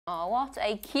Oh, what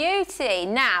a cutie.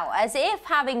 Now, as if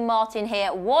having Martin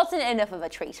here wasn't enough of a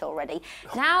treat already,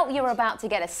 now you're about to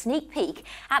get a sneak peek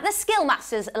at the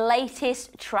Skillmaster's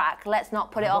latest track. Let's not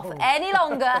put it off any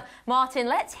longer. Martin,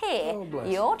 let's hear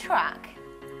your track.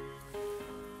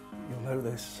 You'll know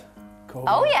this.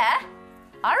 Oh, yeah?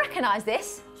 I recognise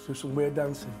this. Do some weird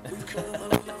dancing.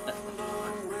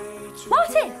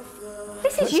 Martin!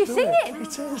 This is you singing.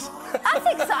 It is. That's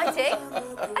exciting.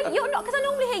 You're not, because I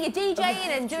normally hear you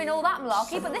DJing and doing all that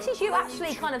malarkey, but this is you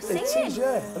actually kind of singing. It is,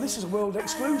 yeah. And this is a world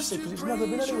exclusive because it's never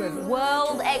been anywhere.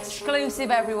 World exclusive,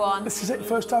 everyone. This is it,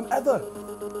 first time ever.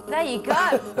 There you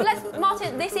go. But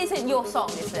Martin, this isn't your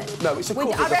song, is it? No, it's a cover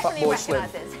of the Fat Boy Slim.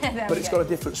 But it's got a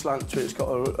different slant to it. It's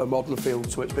got a modern feel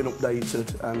to it. It's been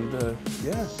updated, and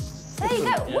yeah. There you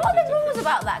go. What are the rules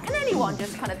about that? Can anyone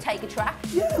just kind of take a track?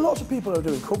 Yeah, lots of people are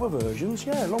doing cover versions,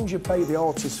 yeah, as long as you pay the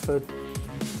artist for,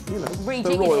 you know,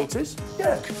 the royalties.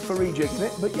 Yeah, for rejigging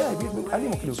it, but yeah,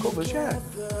 anyone can do covers, yeah.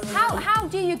 How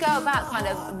do you go about kind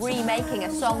of remaking a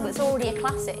song that's already a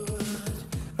classic?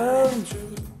 Well,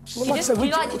 do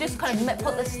you like to just kind of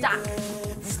put the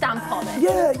stamp on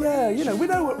it? Yeah, you know, we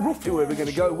know roughly where we're going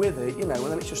to go with it, you know,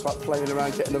 and then it's just like playing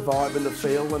around, getting the vibe and the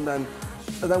feel, and then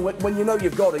when you know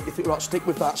you've got it, you think, right, stick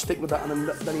with that, and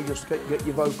then you just get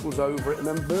your vocals over it, and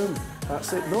then boom,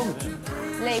 that's it, done.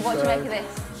 Lee, what do you make of this?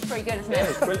 It's pretty good, isn't it?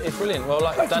 Yeah, it's brilliant. Well,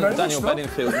 like Daniel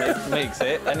Bedingfield makes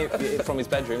it, and from his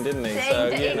bedroom, didn't he?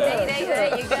 There you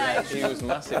go. Yeah, he was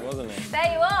massive, wasn't he?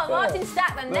 There you are, Martin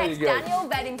Stack, the next Daniel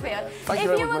Bedingfield.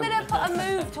 If you were going to put a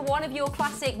move to one of your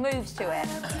classic moves to it,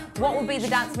 what would be the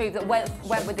dance move that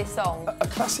went with this song? A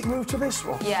classic move to this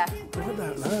one? Yeah.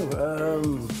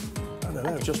 I don't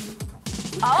know, just...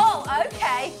 Oh,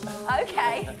 okay.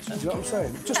 Do you know what I'm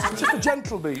saying? Just a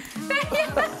gentle beat. I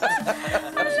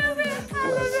love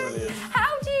it.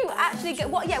 How do you actually get...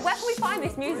 where can we find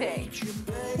this music?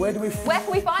 Where can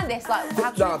we find this?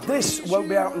 Now, this won't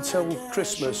be out until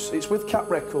Christmas. It's with Capp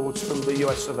Records from the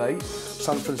US of A,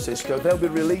 San Francisco. They'll be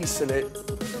releasing it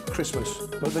Christmas.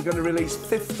 But they're going to release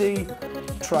 50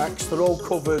 tracks. They're all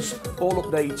covers, all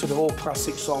updated, all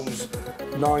classic songs.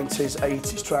 90s,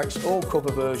 80s tracks, all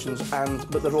cover versions,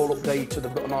 but they're all updated.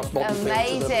 They've got a nice modern feel to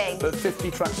them. Amazing. But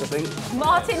 50 tracks, I think.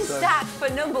 Martin Stack for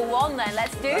 #1 then.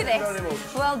 Let's do this. Thank you very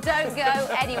much. Well, don't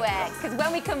go anywhere, because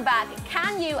when we come back,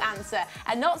 can you answer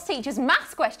a Notts teacher's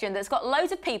maths question that's got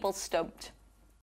loads of people stumped?